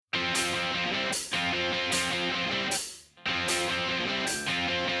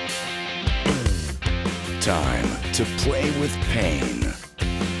time to play with pain,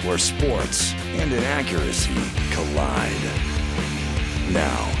 where sports and inaccuracy collide.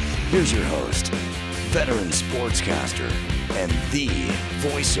 Now, here's your host, veteran sportscaster, and the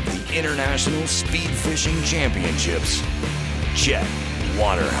voice of the International Speed Fishing Championships, Chet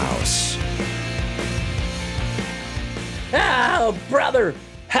Waterhouse. Oh, brother.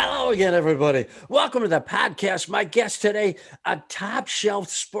 Hello again, everybody. Welcome to the podcast. My guest today, a top shelf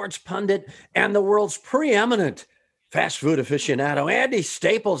sports pundit and the world's preeminent fast food aficionado, Andy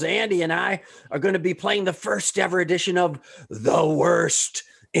Staples. Andy and I are going to be playing the first ever edition of The Worst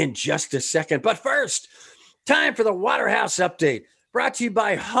in just a second. But first, time for the Waterhouse Update, brought to you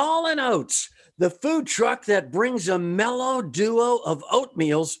by Hall & Oates, the food truck that brings a mellow duo of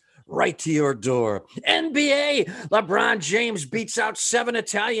oatmeals right to your door. NBA, LeBron James beats out 7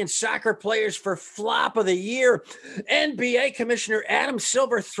 Italian soccer players for flop of the year. NBA Commissioner Adam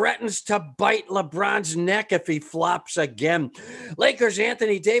Silver threatens to bite LeBron's neck if he flops again. Lakers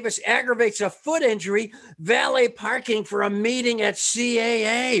Anthony Davis aggravates a foot injury, valet parking for a meeting at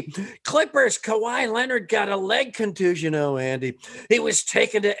CAA. Clippers Kawhi Leonard got a leg contusion. Oh, Andy. He was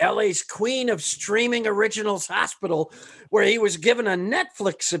taken to LA's Queen of Streaming Originals Hospital, where he was given a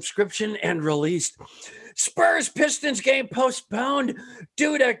Netflix subscription and released. Spurs Pistons game postponed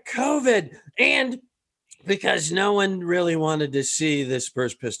due to COVID and because no one really wanted to see the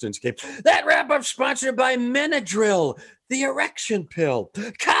Spurs Pistons game. That wrap-up sponsored by Benadryl, the erection pill.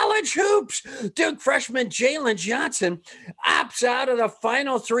 College hoops. Duke freshman Jalen Johnson opts out of the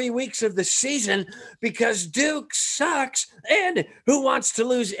final 3 weeks of the season because Duke sucks. And who wants to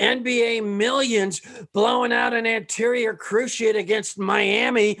lose NBA millions blowing out an anterior cruciate against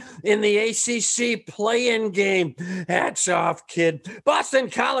Miami in the ACC play-in game? Hats off, kid. Boston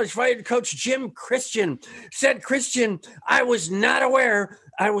College fired coach Jim Christian said, I was not aware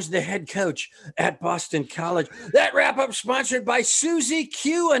I was the head coach at Boston College. That wrap-up sponsored by Suzy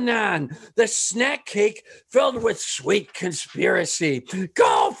QAnon, the snack cake filled with sweet conspiracy.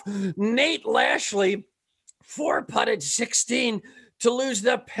 Golf, Nate Lashley, 4-putted 16 to lose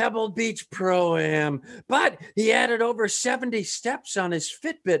the Pebble Beach Pro-Am. But he added over 70 steps on his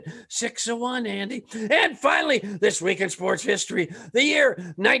Fitbit. 6-1, Andy. And finally, this week in sports history, the year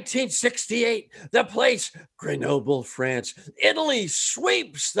 1968, the place, Grenoble, France. Italy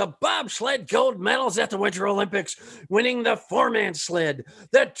sweeps the bobsled gold medals at the Winter Olympics, winning the 4-man sled,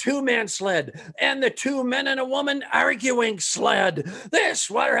 the 2-man sled, and the 2 men and a woman arguing sled. This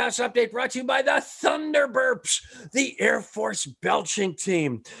Waterhouse Update brought to you by the Thunderburps, the Air Force belching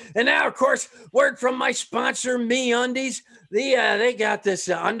team. And now, of course, word from my sponsor, MeUndies. They got this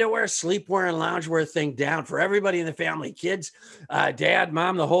underwear, sleepwear, and loungewear thing down for everybody in the family, kids, dad,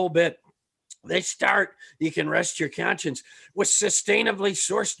 mom, the whole bit. They start, you can rest your conscience, with sustainably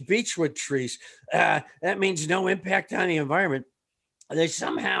sourced beechwood trees. That means no impact on the environment. They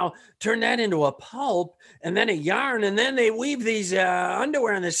somehow turn that into a pulp and then a yarn, and then they weave these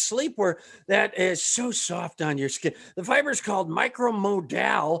underwear and this sleepwear that is so soft on your skin. The fiber is called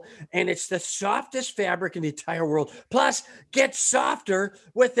micromodal, and it's the softest fabric in the entire world. Plus, gets softer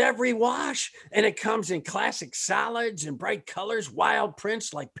with every wash, and it comes in classic solids and bright colors, wild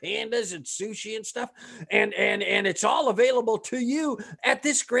prints like pandas and sushi and stuff, and it's all available to you at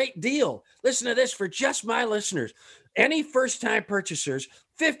this great deal. Listen to this for just my listeners. Any first-time purchasers,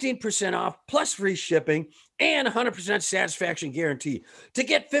 15% off plus free shipping and 100% satisfaction guarantee. To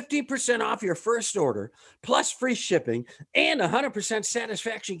get 15% off your first order plus free shipping and 100%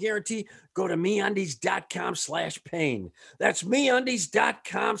 satisfaction guarantee, go to MeUndies.com/pain. That's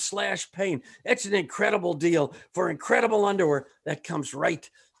MeUndies.com/pain. It's an incredible deal for incredible underwear that comes right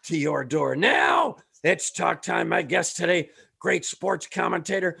to your door. Now it's talk time. My guest today, great sports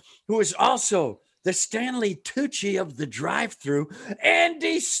commentator who is also the Stanley Tucci of the drive-thru,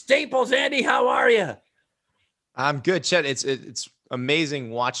 Andy Staples. Andy, how are you? I'm good, Chet. It's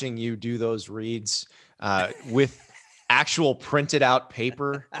amazing watching you do those reads with actual printed out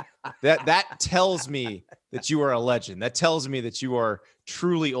paper. That tells me that you are a legend. That tells me that you are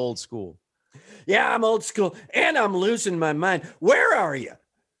truly old school. Yeah, I'm old school, and I'm losing my mind. Where are you?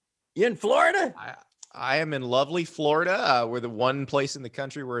 You in Florida? I am in lovely Florida. We're the one place in the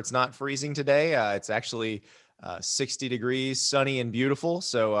country where it's not freezing today. It's actually 60 degrees, sunny and beautiful.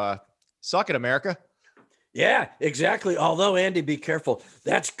 So suck it, America. Yeah, exactly. Although, Andy, be careful.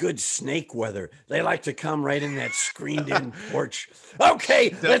 That's good snake weather. They like to come right in that screened-in porch.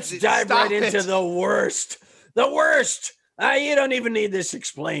 Okay, let's dive right into the worst. The worst. You don't even need this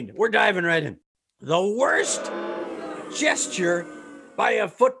explained. We're diving right in. The worst gesture by a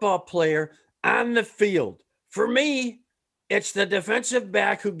football player on the field. For me, it's the defensive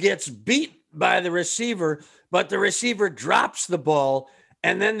back who gets beat by the receiver, but the receiver drops the ball,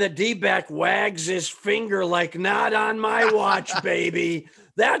 and then the D-back wags his finger like, not on my watch, baby.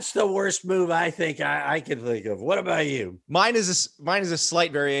 That's the worst move I think I can think of. What about you? Mine is a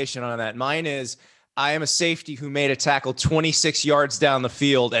slight variation on that. Mine is, I am a safety who made a tackle 26 yards down the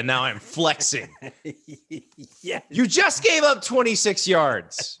field, and now I'm flexing. Yeah. You just gave up 26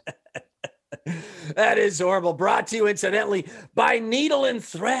 yards. That is horrible. Brought to you, incidentally, by Needle and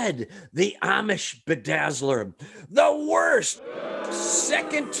Thread, the Amish bedazzler. The worst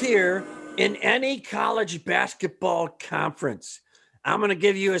second tier in any college basketball conference. I'm going to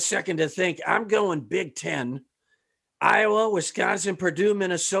give you a second to think. I'm going Big Ten. Iowa, Wisconsin, Purdue,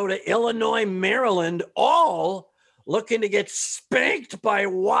 Minnesota, Illinois, Maryland, all looking to get spanked by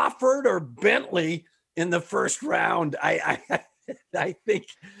Wofford or Bentley in the first round. I think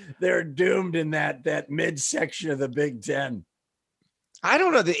they're doomed in that midsection of the Big Ten. I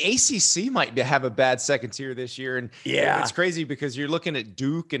don't know. The ACC might have a bad second tier this year. And yeah, it's crazy because you're looking at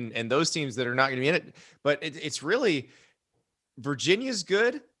Duke and those teams that are not going to be in it. But it's really Virginia's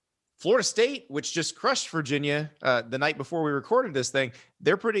good. Florida State, which just crushed Virginia the night before we recorded this thing,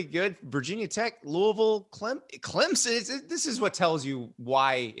 they're pretty good. Virginia Tech, Louisville, Clemson. This is what tells you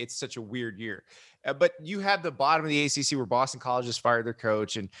why it's such a weird year. But you have the bottom of the ACC where Boston College just fired their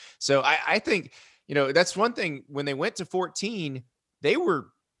coach. And so I think, that's one thing. When they went to 14, they were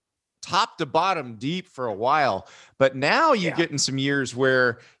top to bottom deep for a while. But now you get in some years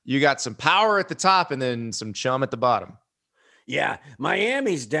where you got some power at the top and then some chum at the bottom. Yeah,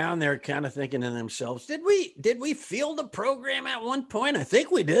 Miami's down there kind of thinking to themselves, did we field a program at one point? I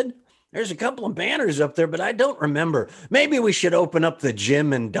think we did. There's a couple of banners up there, but I don't remember. Maybe we should open up the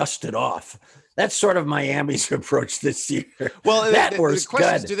gym and dust it off. That's sort of Miami's approach this year. Well, that works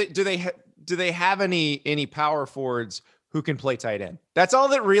good. Do they have any power forwards who can play tight end? That's all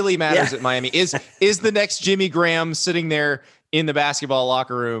that really matters at Miami. Is the next Jimmy Graham sitting there in the basketball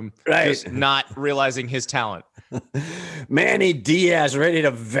locker room, just not realizing his talent? Manny Diaz ready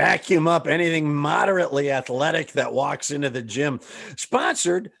to vacuum up anything moderately athletic that walks into the gym.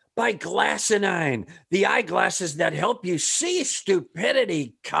 Sponsored by Glassinine, the eyeglasses that help you see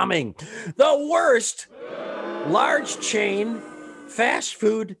stupidity coming. The worst large chain fast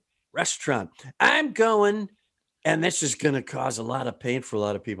food restaurant. I'm going, and this is going to cause a lot of pain for a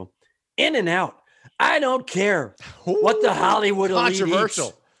lot of people, In-N-Out. I don't care what the Hollywood elite controversial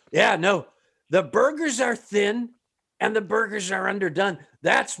eats. Yeah, no. The burgers are thin and the burgers are underdone.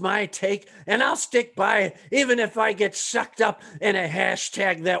 That's my take. And I'll stick by it, even if I get sucked up in a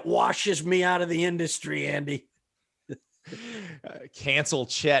hashtag that washes me out of the industry, Andy. Cancel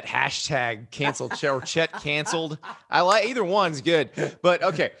Chet, hashtag cancel Chet, or Chet canceled. I like either one's good. But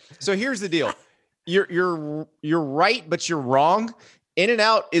okay, so here's the deal. You're right, but you're wrong.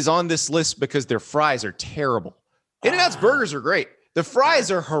 In-N-Out is on this list because their fries are terrible. In-N-Out's burgers are great. The fries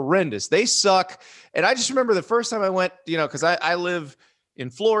are horrendous. They suck. And I just remember the first time I went, because I live in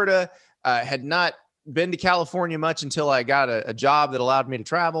Florida, had not been to California much until I got a job that allowed me to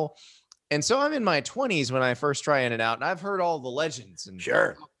travel. And so I'm in my 20s when I first try In-N-Out, and I've heard all the legends and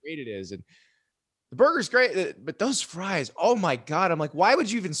how great it is. And the burger's great, but those fries, oh my God. I'm like, why would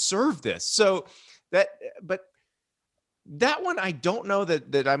you even serve this? So but that one, I don't know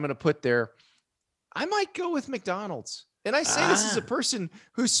that I'm going to put there. I might go with McDonald's. And I say this as a person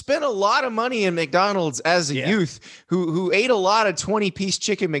who spent a lot of money in McDonald's as a youth, who ate a lot of 20-piece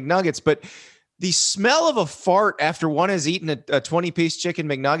chicken McNuggets. But the smell of a fart after one has eaten a 20-piece chicken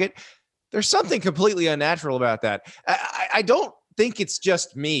McNugget, there's something completely unnatural about that. I don't think it's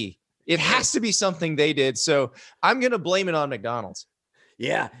just me. It has to be something they did. So I'm going to blame it on McDonald's.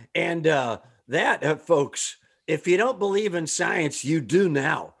 Yeah. And folks, if you don't believe in science, you do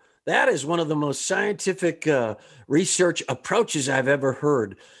now. That is one of the most scientific research approaches I've ever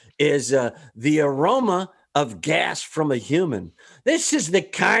heard, is the aroma of gas from a human. This is the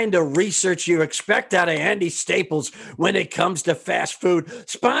kind of research you expect out of Andy Staples when it comes to fast food.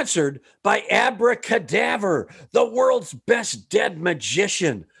 Sponsored by Abracadaver, the world's best dead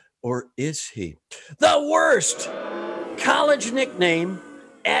magician. Or is he? The worst college nickname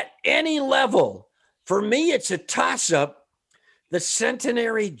at any level. For me, it's a toss-up. The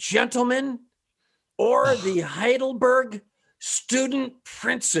Centenary Gentleman or the Heidelberg Student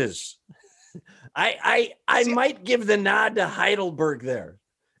Princes. I might give the nod to Heidelberg there.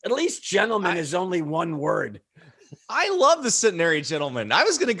 At least gentleman is only one word. I love the Centenary Gentleman. I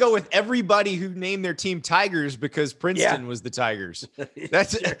was going to go with everybody who named their team Tigers because Princeton was the Tigers.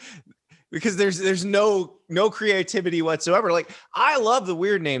 That's because there's no creativity whatsoever. Like, I love the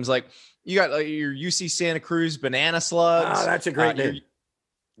weird names. Like, you got your UC Santa Cruz Banana Slugs. Oh, that's a great name.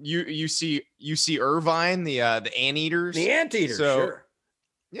 UC Irvine, the anteaters. The anteaters, So, sure.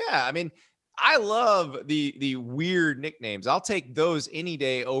 Yeah, I mean, I love the weird nicknames. I'll take those any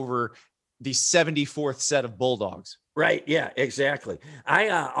day over the 74th set of Bulldogs. Right. Yeah, exactly. I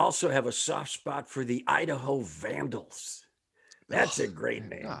also have a soft spot for the Idaho Vandals. That's a great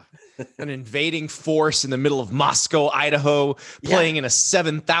name. An invading force in the middle of Moscow, Idaho, playing in a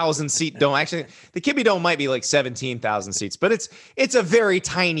 7,000 seat dome. Actually, the Kibbie Dome might be like 17,000 seats, but it's a very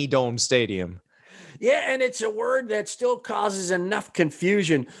tiny dome stadium. Yeah, and it's a word that still causes enough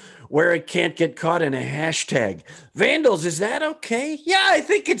confusion where it can't get caught in a hashtag. Vandals, is that okay? Yeah, I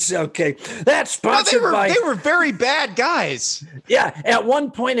think it's okay. That's sponsored by... They were very bad guys. Yeah, at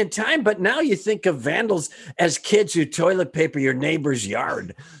one point in time, but now you think of vandals as kids who toilet paper your neighbor's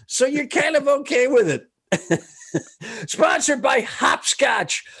yard. So you're kind of okay with it. Sponsored by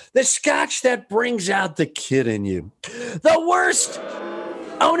Hopscotch, the scotch that brings out the kid in you. The worst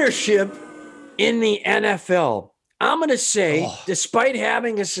ownership in the NFL. I'm going to say, despite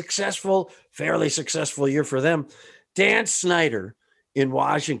having a fairly successful year for them, Dan Snyder in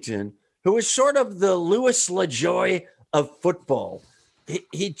Washington, who is sort of the Louis LaJoie of football,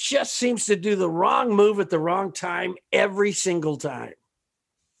 he just seems to do the wrong move at the wrong time every single time.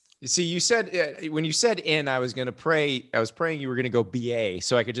 You see, you said when you said in, I was praying you were going to go BA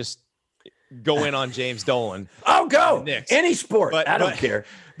so I could just go in on James Dolan. Oh, go any sport. I don't care.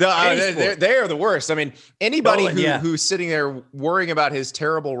 They are the worst. I mean, anybody who's sitting there worrying about his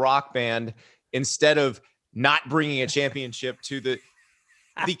terrible rock band instead of not bringing a championship to the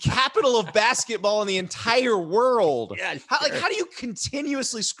capital of basketball in the entire world. Yeah, how do you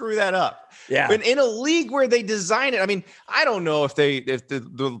continuously screw that up? Yeah. When in a league where they design it, I mean, I don't know if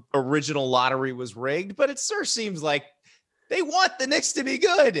the original lottery was rigged, but it sure seems like they want the Knicks to be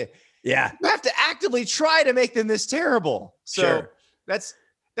good. Yeah. You have to actively try to make them this terrible. So that's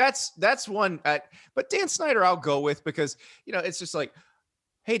one. But Dan Snyder, I'll go with because, it's just like,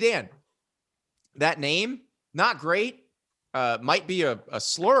 hey, Dan, that name, not great. Might be a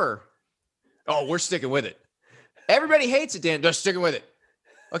slur. Oh, we're sticking with it. Everybody hates it, Dan. They're sticking with it.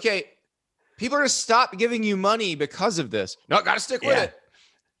 Okay. People are going to stop giving you money because of this. No, got to stick with it.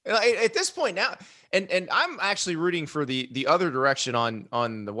 At this point now, and I'm actually rooting for the other direction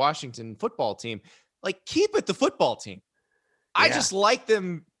on the Washington football team. Like, keep it the football team. I just like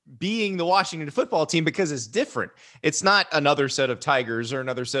them being the Washington football team because it's different. It's not another set of Tigers or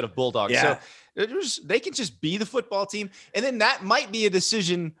another set of Bulldogs. Yeah. So they can just be the football team. And then that might be a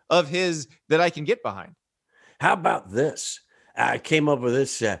decision of his that I can get behind. How about this? I came up with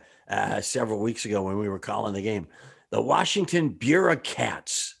this several weeks ago when we were calling the game. The Washington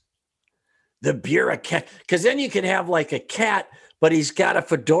Bureaucrats. The Bureaucrat. Because then you can have like a cat, but he's got a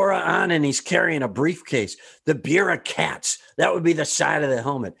fedora on and he's carrying a briefcase. The Bureaucrats. That would be the side of the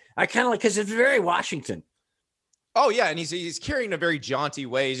helmet. I kind of like, because it's very Washington. Oh, yeah. And he's carrying a very jaunty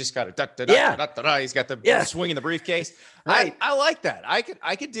way. He's just got a he's got the swing in the briefcase. Right. I like that. I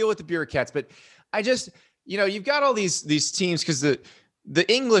could deal with the Bureaucrats, but I just, you've got all these teams because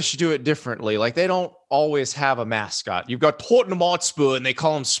the English do it differently. Like, they don't always have a mascot. You've got Tottenham Hotspur and they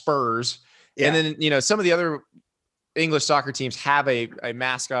call them Spurs. Yeah. And then, some of the other English soccer teams have a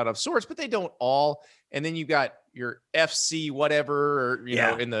mascot of sorts, but they don't all. And then you've got your FC whatever, or,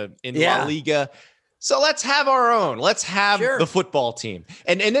 in La Liga. So let's have our own. Let's have the football team.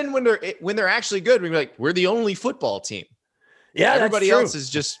 And then when they're actually good, we're the only football team. Yeah, everybody else is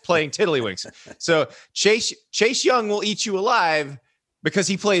just playing tiddlywinks. So Chase Young will eat you alive because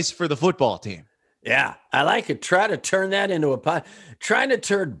he plays for the football team. Yeah, I like it. Try to turn that into trying to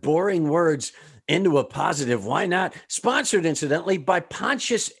turn boring words into a positive. Why not? Sponsored, incidentally, by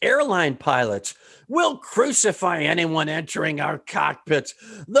Pontius Airline Pilots. We'll crucify anyone entering our cockpits.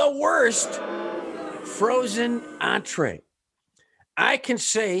 The worst frozen entree. I can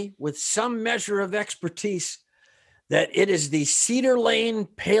say with some measure of expertise that it is the Cedar Lane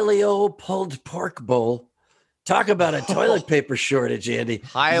Paleo Pulled Pork Bowl. Talk about a toilet paper shortage, Andy.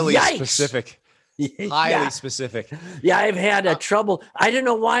 Highly Yikes. Specific. Highly specific. Yeah, I've had trouble. I don't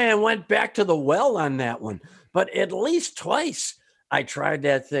know why I went back to the well on that one, but at least twice I tried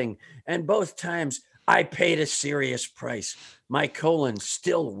that thing. And both times I paid a serious price. My colon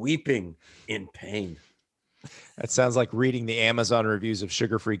still weeping in pain. That sounds like reading the Amazon reviews of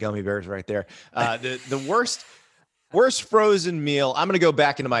sugar-free gummy bears right there. The worst frozen meal. I'm going to go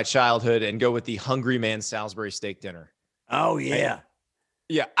back into my childhood and go with the Hungry Man Salisbury steak dinner. Oh, yeah.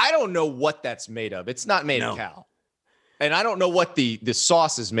 Yeah, I don't know what that's made of. It's not made of cow. And I don't know what the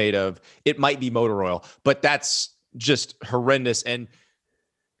sauce is made of. It might be motor oil, but that's just horrendous. And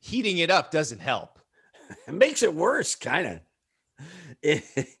heating it up doesn't help. It makes it worse, kind of. it,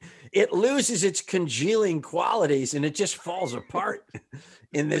 it loses its congealing qualities and it just falls apart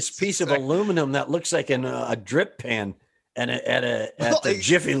in this piece of aluminum that looks like a drip pan at the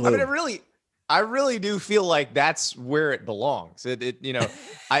Jiffy Lube. I mean, I really do feel like that's where it belongs.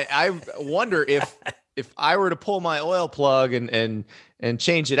 I wonder if I were to pull my oil plug and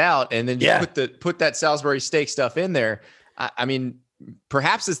change it out and then just put that Salisbury steak stuff in there. I mean,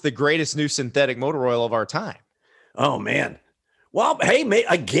 perhaps it's the greatest new synthetic motor oil of our time. Oh man. Well, hey,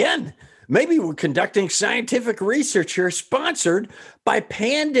 maybe we're conducting scientific research here, sponsored by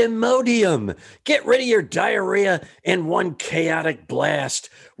Pandemodium. Get rid of your diarrhea in one chaotic blast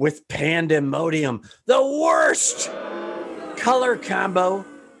with Pandemodium, the worst color combo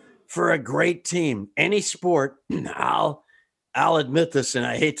for a great team. Any sport, I'll admit this, and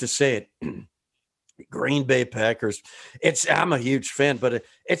I hate to say it, Green Bay Packers. I'm a huge fan, but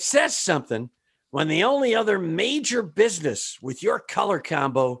it says something when the only other major business with your color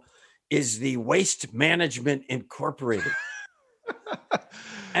combo is the Waste Management Incorporated.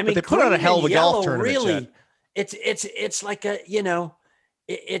 I mean, but they put on a hell of a golf tournament. Really, it's like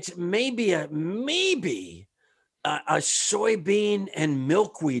it's maybe a soybean and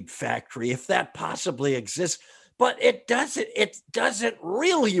milkweed factory, if that possibly exists, but it doesn't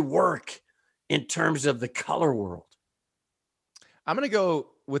really work in terms of the color world. I'm going to go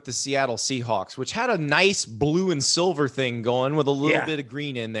with the Seattle Seahawks, which had a nice blue and silver thing going with a little bit of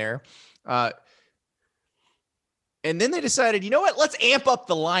green in there. And then they decided, you know what? Let's amp up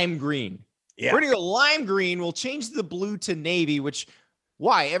the lime green. Yeah. We're going to go lime green. We'll change the blue to navy,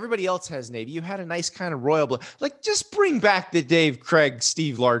 why? Everybody else has navy. You had a nice kind of royal blue. Like, just bring back the Dave Craig,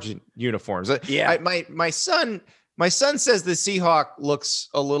 Steve Largent uniforms. Yeah. My son says the Seahawk looks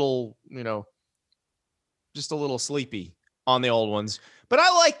a little, just a little sleepy on the old ones. But I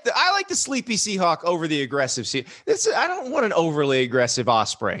like the sleepy Seahawk over the aggressive I don't want an overly aggressive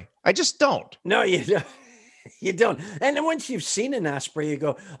Osprey. I just don't. No, you don't. You don't. And then once you've seen an osprey, you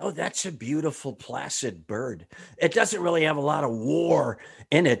go, oh, that's a beautiful, placid bird. It doesn't really have a lot of war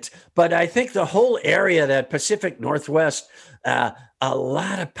in it. But I think the whole area, that Pacific Northwest, a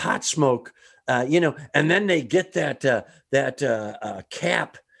lot of pot smoke, and then they get that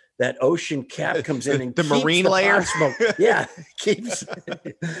cap. That ocean cap comes in and the marine layer smoke. Yeah, keeps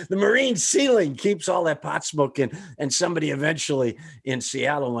the marine ceiling keeps all that pot smoke in. And somebody eventually in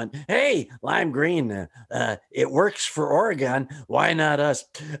Seattle went, "Hey, lime green, it works for Oregon. Why not us?"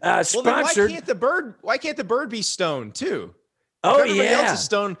 Sponsored. Why can't the bird be stoned too? Oh, if everybody else is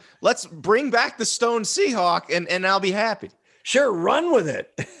stoned, let's bring back the stone Seahawk, and I'll be happy. Sure, run with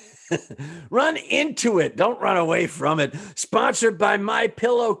it. Run into it. Don't run away from it. Sponsored by My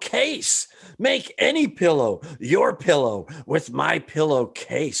Pillow Case. Make any pillow your pillow with My Pillow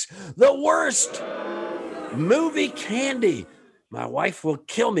Case. The worst movie candy. My wife will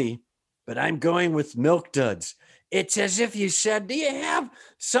kill me, but I'm going with Milk Duds. It's as if you said, do you have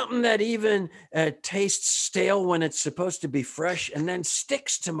something that even tastes stale when it's supposed to be fresh and then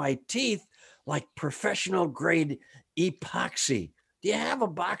sticks to my teeth like professional grade epoxy? Do you have a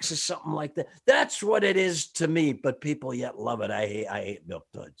box of something like that? That's what it is to me, but people yet love it. I hate Milk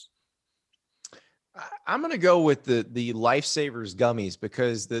Duds. I'm going to go with the Lifesavers gummies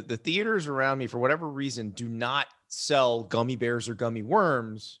because the theaters around me, for whatever reason, do not sell gummy bears or gummy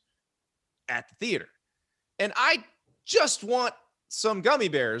worms at the theater. And I just want some gummy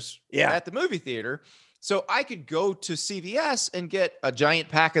bears at the movie theater. So I could go to CVS and get a giant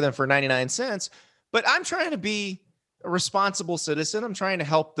pack of them for 99 cents, but I'm trying to be a responsible citizen. I'm trying to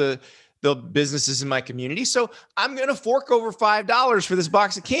help the businesses in my community. So I'm going to fork over $5 for this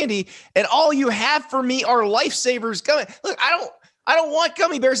box of candy. And all you have for me are Lifesavers gummy. Look, I don't want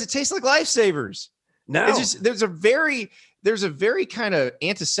gummy bears that taste like Lifesavers. No, it's just, there's a very kind of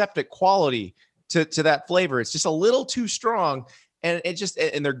antiseptic quality to that flavor. It's just a little too strong. And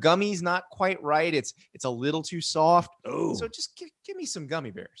and their gummies not quite right. It's a little too soft. Oh, so just give me some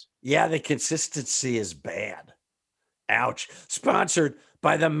gummy bears. Yeah. The consistency is bad. Ouch. Sponsored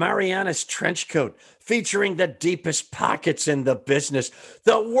by the Marianas Trench Coat, featuring the deepest pockets in the business.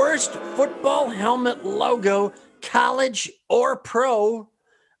 The worst football helmet logo, college or pro.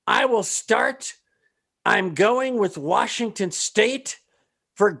 I will start. I'm going with Washington State.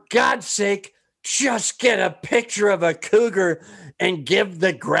 For God's sake, just get a picture of a cougar and give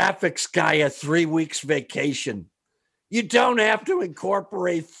the graphics guy a 3 weeks vacation. You don't have to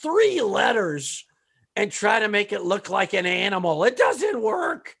incorporate 3 letters and try to make it look like an animal. It doesn't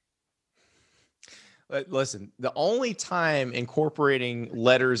work. Listen, the only time incorporating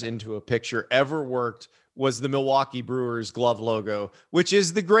letters into a picture ever worked was the Milwaukee Brewers glove logo, which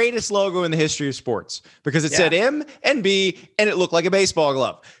is the greatest logo in the history of sports because it said M and B and it looked like a baseball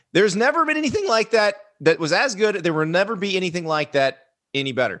glove. There's never been anything like that was as good. There will never be anything like that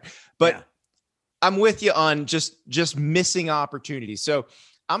any better. But I'm with you on just missing opportunities. So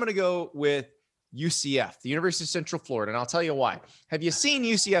I'm going to go with UCF, the University of Central Florida, and I'll tell you why. Have you seen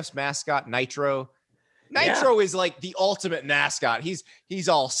UCF's mascot, Nitro? Nitro is like the ultimate mascot. He's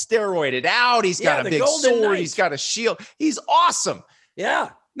all steroided out. He's got a big sword. Knight. He's got a shield. He's awesome.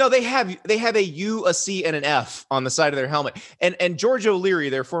 Yeah. No, they have a U, a C, and an F on the side of their helmet. And George O'Leary,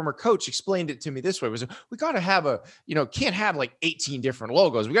 their former coach, explained it to me this way: we got to have can't have like 18 different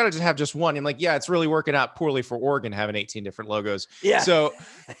logos. We got to just have just one. I'm like, yeah, it's really working out poorly for Oregon having 18 different logos. Yeah. So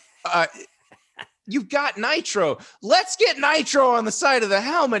you've got Nitro. Let's get Nitro on the side of the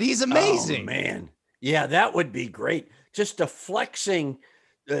helmet. He's amazing. Oh, man. Yeah, that would be great. Just a flexing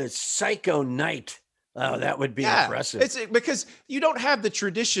psycho knight. Oh, that would be impressive. It's because you don't have the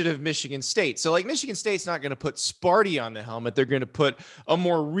tradition of Michigan State. So like Michigan State's not going to put Sparty on the helmet. They're going to put a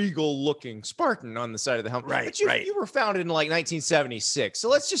more regal looking Spartan on the side of the helmet. Right. But you were founded in like 1976. So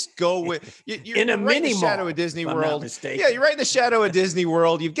let's just go with you're in a right mini in the shadow mall, of Disney if I'm World. not mistaken. Yeah, you're right in the shadow of Disney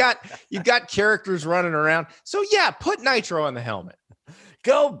World. You've got characters running around. So yeah, put Nitro on the helmet.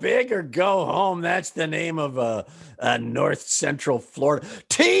 Go big or go home. That's the name of North Central Florida.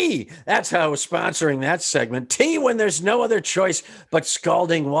 Tea. That's how we're sponsoring that segment. Tea when there's no other choice but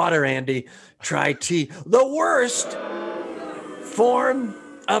scalding water, Andy. Try tea. The worst form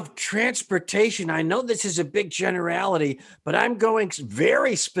of transportation. I know this is a big generality, but I'm going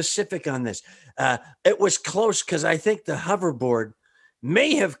very specific on this. It was close because I think the hoverboard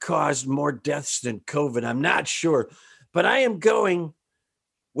may have caused more deaths than COVID. I'm not sure, but I am going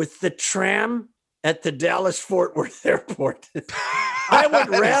with the tram at the Dallas-Fort Worth Airport. I would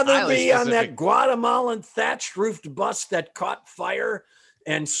rather be on that Guatemalan thatched roofed bus that caught fire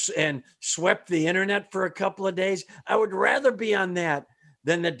and swept the internet for a couple of days. I would rather be on that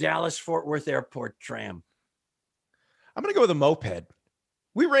than the Dallas-Fort Worth Airport tram. I'm going to go with a moped.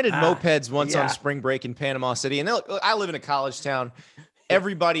 We rented mopeds once on spring break in Panama City. And I live in a college town.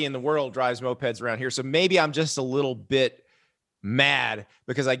 Everybody in the world drives mopeds around here. So maybe I'm just a little bit mad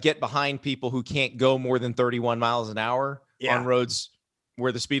because I get behind people who can't go more than 31 miles an hour on roads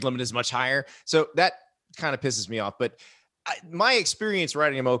where the speed limit is much higher. So that kind of pisses me off. But my experience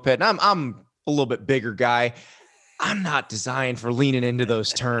riding a moped, and I'm a little bit bigger guy. I'm not designed for leaning into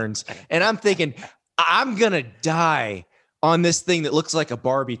those turns. And I'm thinking, I'm going to die on this thing that looks like a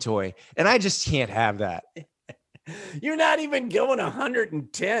Barbie toy. And I just can't have that. You're not even going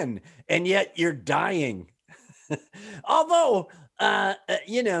 110 and yet you're dying. Although,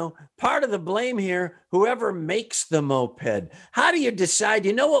 part of the blame here, whoever makes the moped, how do you decide,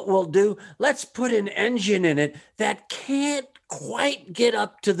 you know what we'll do? Let's put an engine in it that can't quite get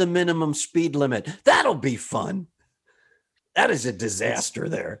up to the minimum speed limit. That'll be fun. That is a disaster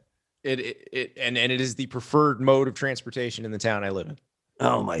there. And it is the preferred mode of transportation in the town I live in.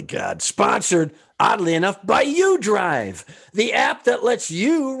 Oh my God. Sponsored, oddly enough, by UDrive, the app that lets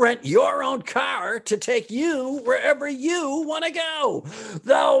you rent your own car to take you wherever you want to go.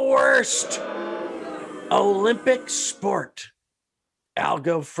 The worst Olympic sport. I'll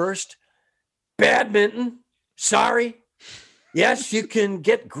go first. Badminton. Sorry. Yes, you can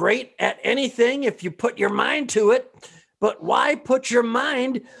get great at anything if you put your mind to it, but why put your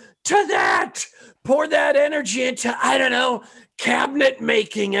mind to that? Pour that energy into, I don't know, cabinet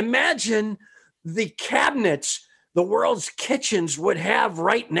making. Imagine the cabinets the world's kitchens would have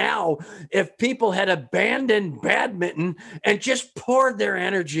right now if people had abandoned badminton and just poured their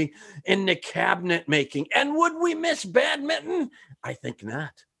energy into cabinet making. And would we miss badminton? I think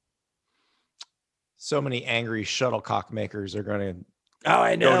not. So many angry shuttlecock makers are going to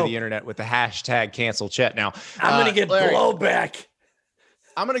I know. Go to the internet with the hashtag cancel Chet. Now I'm going to get Larry, blowback.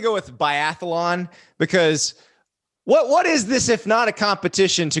 I'm going to go with biathlon because what is this if not a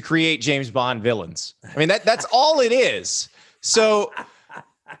competition to create James Bond villains? I mean, that's all it is. So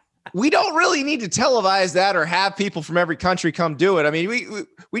we don't really need to televise that or have people from every country come do it. I mean,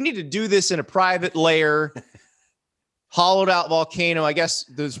 we need to do this in a private layer, hollowed out volcano. I guess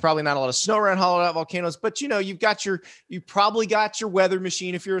there's probably not a lot of snow around hollowed out volcanoes, but you probably got your weather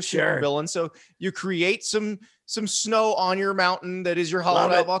machine if you're a super villain. So you create some snow on your mountain that is your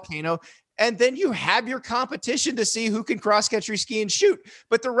hollowed out volcano. And then you have your competition to see who can cross-country ski and shoot.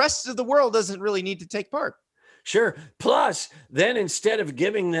 But the rest of the world doesn't really need to take part. Sure. Plus, then instead of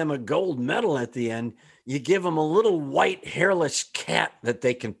giving them a gold medal at the end, you give them a little white hairless cat that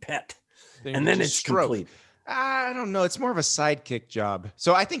they can pet. And then it's complete. I don't know. It's more of a sidekick job.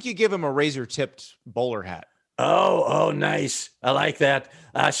 So I think you give him a razor-tipped bowler hat. Oh, nice. I like that.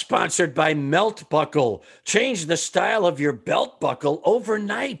 Sponsored by Melt Buckle. Change the style of your belt buckle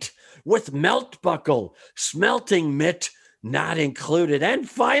overnight with Melt Buckle. Smelting mitt not included. And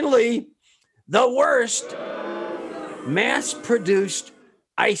finally, the worst, mass-produced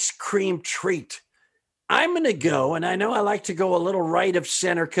ice cream treat. I'm going to go, and I know I like to go a little right of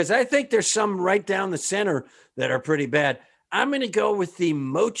center because I think there's some right down the center that are pretty bad. I'm going to go with the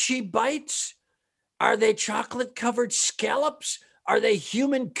Mochi Bites. Are they chocolate-covered scallops? Are they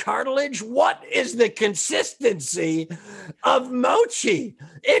human cartilage? What is the consistency of mochi?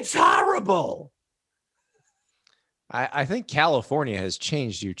 It's horrible. I think California has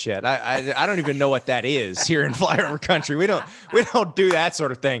changed you, Chet. I don't even know what that is here in flyover country. We don't do that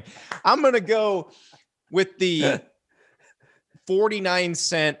sort of thing. I'm gonna go with the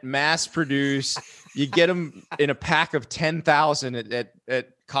 49-cent mass-produced. You get them in a pack of 10,000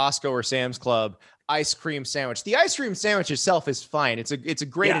 at Costco or Sam's Club. Ice cream sandwich. The ice cream sandwich itself is fine. It's a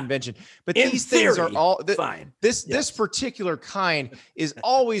great invention, but in these theory, things are all fine. This particular kind is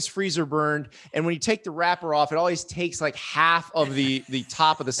always freezer burned, and when you take the wrapper off, it always takes like half of the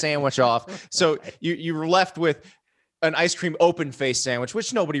top of the sandwich off. So you're left with an ice cream open face sandwich,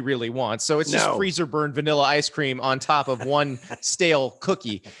 which nobody really wants. So it's just freezer burned vanilla ice cream on top of one stale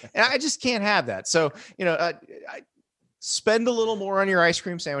cookie, and I just can't have that. So spend a little more on your ice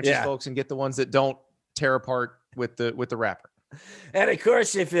cream sandwiches, folks, and get the ones that don't tear apart with the wrapper. And of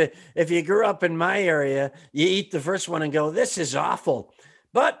course, if you grew up in my area, you eat the first one and go, "This is awful,"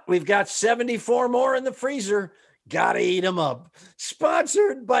 but we've got 74 more in the freezer. Gotta eat them up.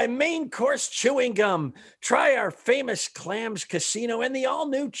 Sponsored by Main Course Chewing Gum. Try our famous Clams Casino and the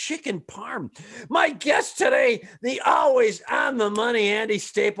all-new Chicken Parm. My guest today, the always on the money Andy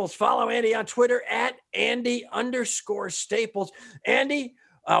Staples. Follow Andy on Twitter at Andy_Staples. Andy,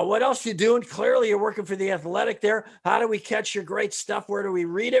 what else you doing? Clearly you're working for The Athletic there. How do we catch your great stuff? Where do we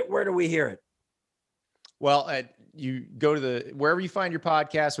read it? Where do we hear it? Well, you go to wherever you find your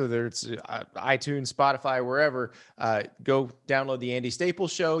podcast, whether it's iTunes, Spotify, wherever, go download the Andy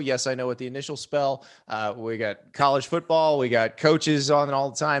Staples Show. Yes, I know what the initials spell. We got college football. We got coaches on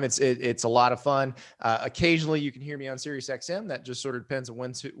all the time. It's a lot of fun. Occasionally you can hear me on Sirius XM. That just sort of depends on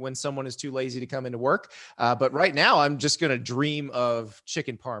when someone is too lazy to come into work. But right now I'm just going to dream of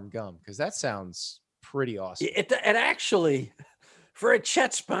chicken parm gum because that sounds pretty awesome. It actually, for a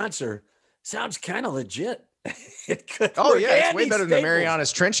Chet sponsor, sounds kind of legit. It could. Oh yeah, it's way better than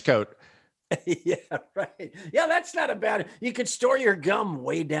Mariana's trench coat. Yeah, right. Yeah, that's not a bad. You could store your gum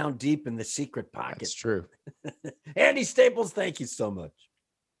way down deep in the secret pocket. That's true. Andy Staples, thank you so much.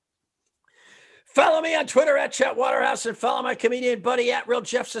 Follow me on Twitter at Chet Waterhouse and follow my comedian buddy at Real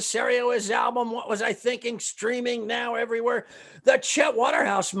Jeff Cesario. His album, What Was I Thinking? Streaming now everywhere. The Chet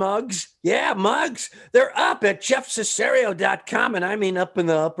Waterhouse mugs. Yeah, mugs. They're up at jeffcesario.com. And I mean up in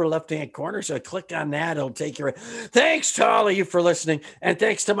the upper left-hand corner. So click on that. It'll take you. Thanks to all of you for listening. And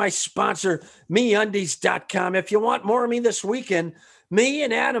thanks to my sponsor, MeUndies.com. If you want more of me this weekend, me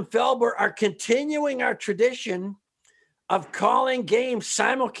and Adam Felber are continuing our tradition of calling games,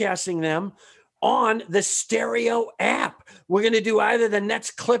 simulcasting them on the Stereo app. We're going to do either the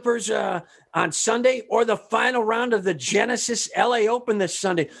Nets Clippers on Sunday or the final round of the Genesis LA Open this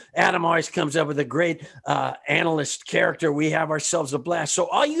Sunday. Adam always comes up with a great analyst character. We have ourselves a blast. So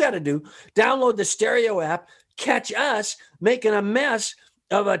all you got to do, download the Stereo app, catch us making a mess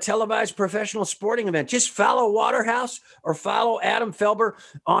of a televised professional sporting event. Just follow Waterhouse or follow Adam Felber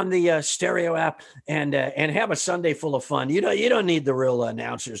on the Stereo app and have a Sunday full of fun. You don't need the real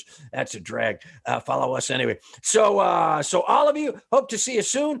announcers. That's a drag. Follow us anyway. So all of you, hope to see you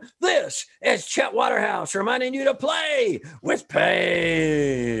soon. This is Chet Waterhouse reminding you to play with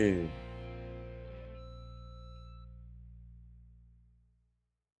pain.